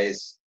fair,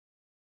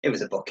 it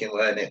was a booking,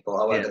 weren't it? But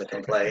I wasn't going to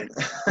complain.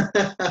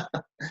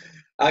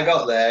 I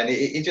got there and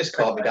he just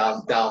caught me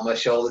down my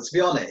shoulder. To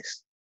be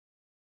honest,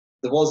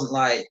 there wasn't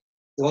like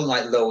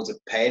loads of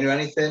pain or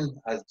anything.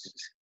 I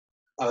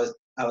was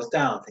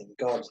down thinking,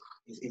 God,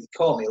 he's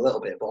caught me a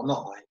little bit, but I'm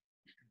not like.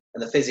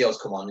 And the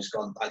physio's come on,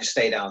 I just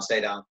stay down.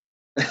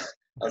 I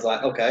was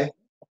like, okay,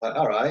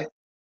 all right.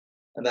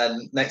 And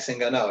then next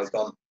thing I know, he's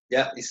gone,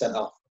 yeah, he's sent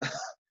off.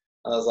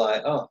 I was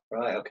like, oh,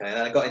 right, okay. And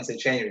then I got into the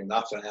changing room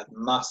after and I had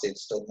massive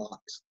stud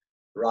marks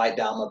right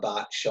down my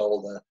back,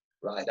 shoulder,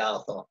 right down.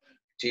 I thought,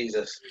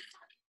 Jesus,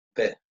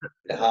 bit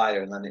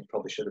higher, and then it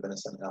probably should have been a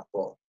sent off.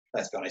 But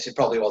let's be honest, it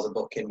probably was a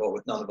booking,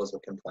 but none of us were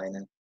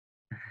complaining.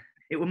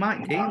 It was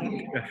Mike Dean,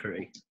 the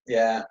referee.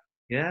 Yeah.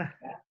 Yeah.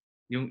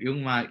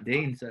 Young Mike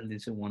Dean sending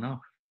someone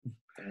off.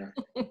 Yeah.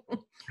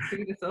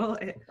 Who'd have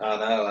thought it? I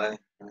know, eh?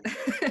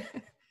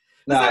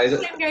 Was that the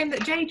same game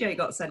that JJ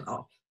got sent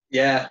off?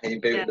 Yeah, he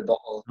booted the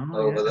ball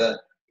over there.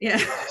 Yeah.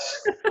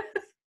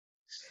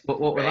 What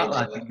was that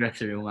like in the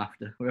dressing room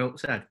after? We were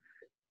upset.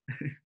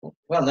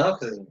 Well, no,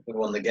 because we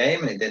won the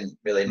game and it didn't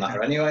really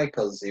matter anyway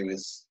because he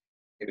was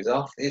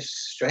off. It's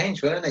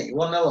strange, wasn't it? You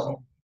want to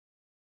know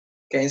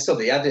getting stuff.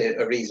 He had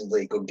a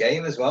reasonably good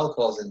game as well,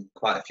 causing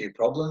quite a few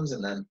problems,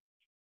 and then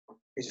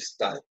he just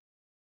started.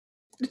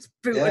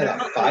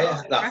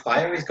 That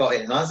fire he's got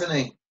in, hasn't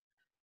he?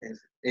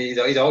 He's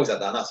always like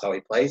that. That's how he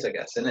plays, I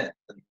guess, isn't it?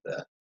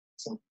 And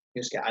you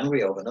just get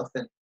angry over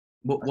nothing.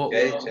 What do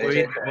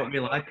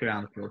you like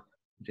around the club,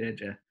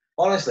 JJ?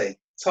 Honestly,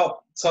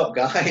 top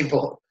guy,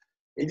 but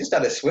he just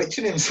had a switch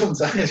in him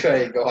sometimes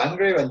where he'd go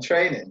angry when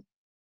training.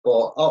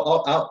 But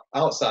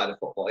outside of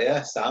football,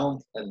 yeah,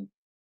 sound. And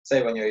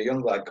say when you're a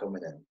young lad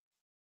coming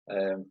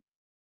in,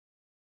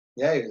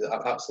 yeah, he was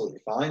absolutely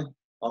fine,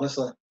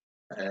 honestly.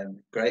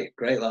 Great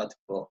lad,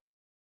 but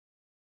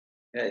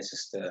yeah, he's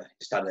just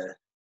had a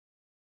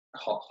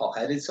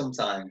hot-headed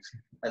sometimes.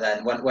 And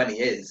then when he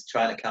is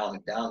trying to calm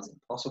him down, it's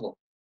impossible.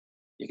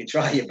 You can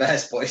try your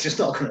best, but it's just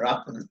not going to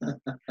happen.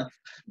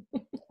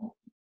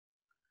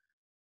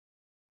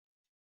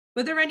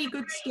 Were there any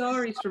good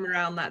stories from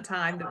around that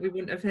time that we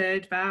wouldn't have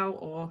heard about,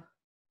 or?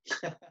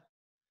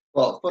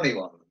 Well, funny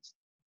ones.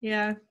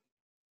 Yeah.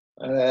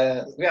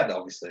 We had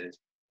obviously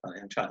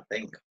I'm trying to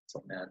think.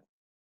 Something.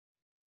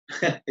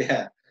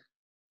 Yeah.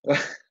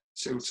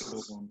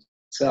 Suitable ones.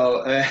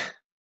 So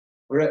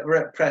we're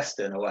at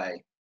Preston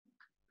away.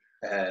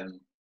 I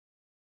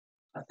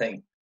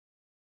think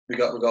we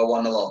got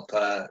 1-0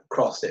 up.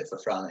 Crossed it for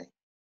Franny,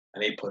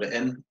 and he put it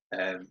in.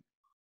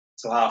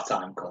 So half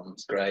time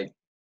comes, great.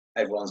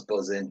 Everyone's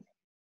buzzing.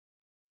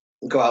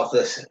 We go out for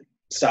the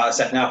start of the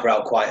second half. We're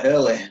out quite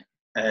early,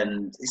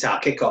 and it's our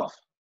kickoff.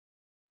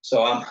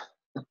 So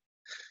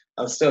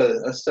I'm stood.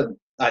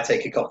 I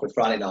take kick-off with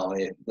Franny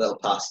normally, a little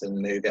pass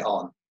and move it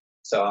on.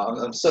 So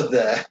I'm stood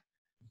there.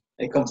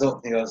 He comes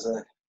up and he goes,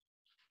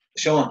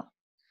 Sean.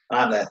 And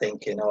I'm there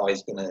thinking, oh,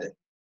 he's going to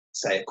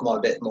say, come on,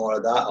 a bit more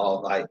of that,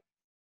 or like,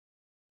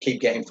 keep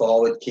getting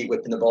forward, keep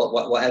whipping the ball,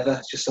 whatever.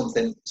 It's just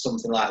something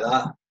like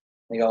that. And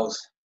he goes,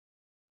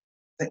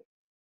 I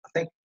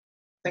think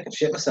I've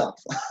shit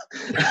myself.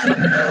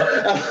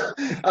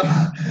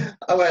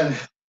 I went,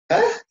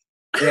 huh?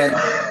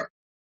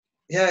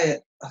 Yeah,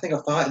 I think I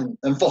farted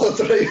and followed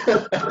through.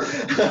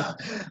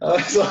 I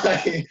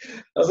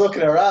was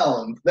looking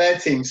around, their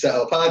team set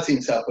up, our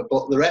team set up,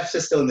 but the refs are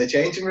still in the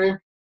changing room.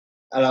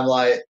 And I'm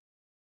like,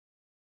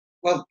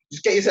 well,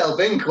 just get yourself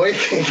in quick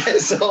and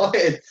get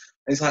sorted. And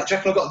he's like, do you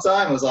reckon I've got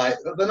time? I was like,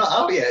 they're not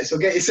out yet, so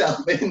get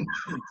yourself in.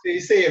 So you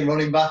see him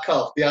running back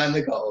off behind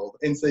the goal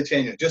into the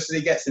changing room. Just as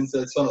he gets into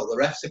the tunnel,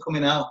 the refs are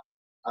coming out.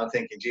 I'm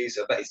thinking, geez,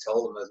 I bet he's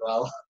told them as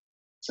well.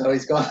 So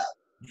he's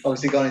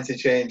obviously gone into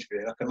change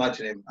room. I can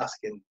imagine him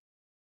asking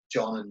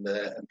John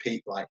and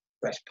Pete like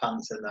fresh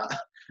pants and that.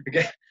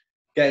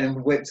 Getting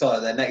him whipped on,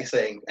 and then next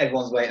thing,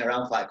 everyone's waiting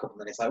around for like a couple of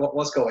minutes. Like,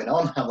 what's going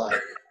on? I'm like,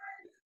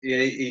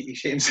 yeah, he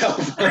shit himself.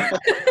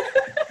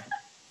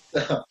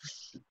 So,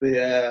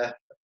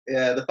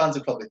 the fans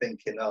are probably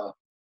thinking, oh,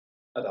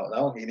 I don't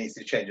know, he needs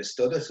to change a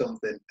stud or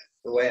something.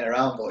 They're waiting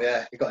around, but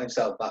yeah, he got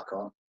himself back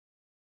on.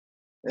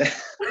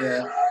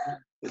 Yeah,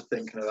 just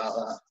thinking about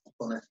that.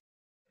 Funny.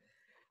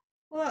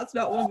 Well, that's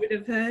not one we'd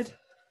have heard.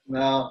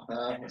 No.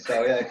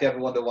 So yeah, if you ever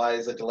wonder why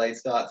there's a delayed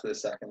start to the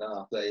second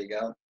half, there you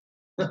go.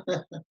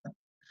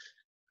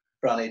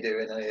 Franny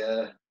doing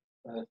a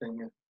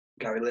thing,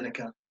 Gary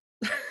Lineker.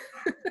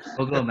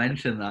 I'll go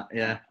mention that.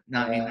 Yeah,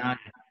 99.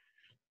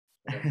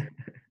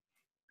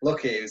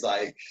 Lucky he was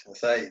like, I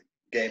say,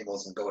 game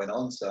wasn't going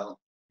on, so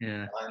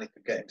Yeah. finally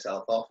could get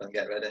himself off and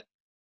get ready. I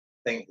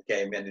think the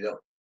game ended up.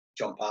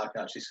 John Parker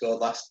actually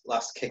scored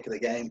last kick of the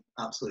game.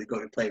 Absolutely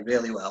good. He played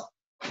really well.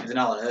 He was an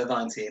Alan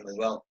Irvine team as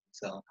well.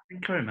 So I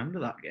think I remember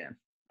that game.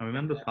 I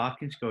remember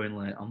Parkin scoring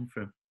late on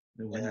for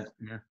the winner.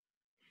 Yeah.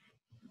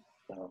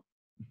 So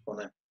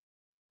funny.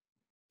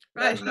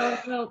 Right, Sean,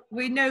 well,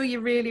 we know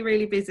you're really,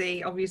 really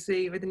busy,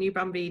 obviously, with the new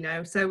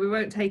Bambino, so we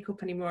won't take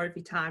up any more of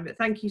your time, but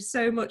thank you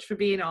so much for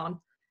being on.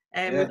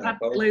 We've had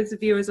loads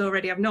of viewers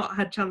already. I've not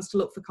had a chance to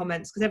look for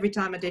comments because every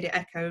time I did it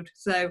echoed,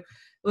 so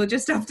we'll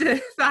just have to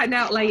find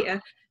out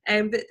later.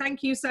 But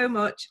thank you so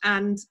much,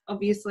 and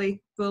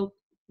obviously we'll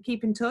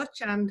keep in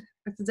touch, and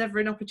if there's ever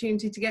an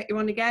opportunity to get you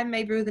on again,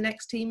 maybe with the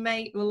next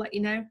teammate, we'll let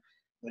you know.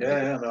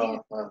 I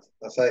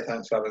say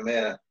thanks for having me.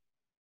 I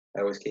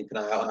always keep an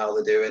eye out on how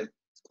they're doing.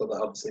 Club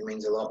that obviously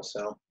means a lot,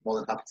 so more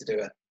than happy to do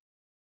it.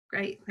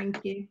 Great, thank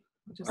you.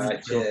 All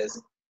right,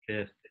 cheers.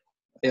 Cheers.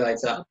 See you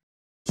later.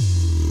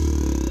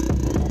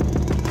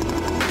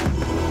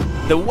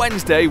 The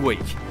Wednesday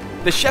Week,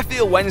 the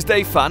Sheffield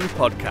Wednesday Fan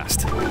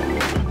Podcast.